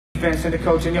defense and the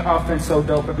coach and your offense so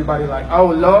dope. Everybody like, oh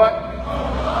Lord,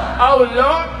 oh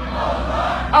Lord,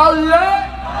 oh Lord.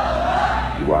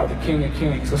 You are the King of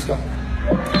Kings. Let's go.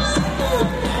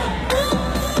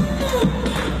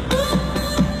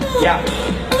 Yeah.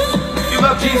 You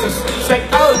love Jesus. Say,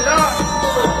 oh Lord,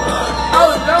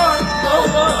 oh Lord, oh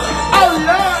Lord, oh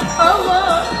Lord, oh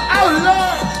Lord, oh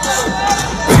Lord.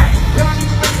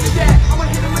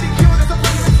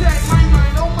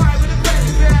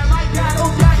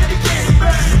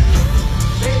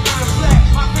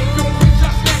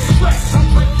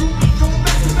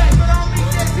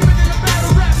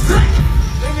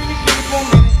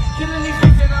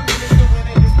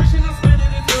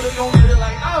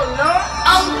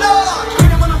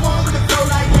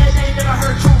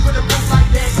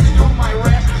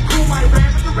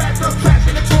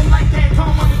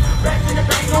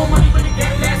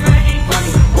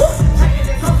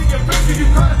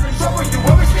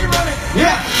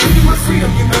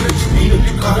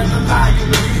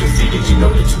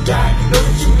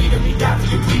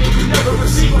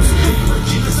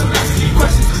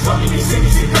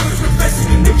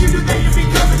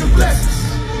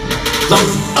 Load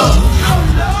 'em up.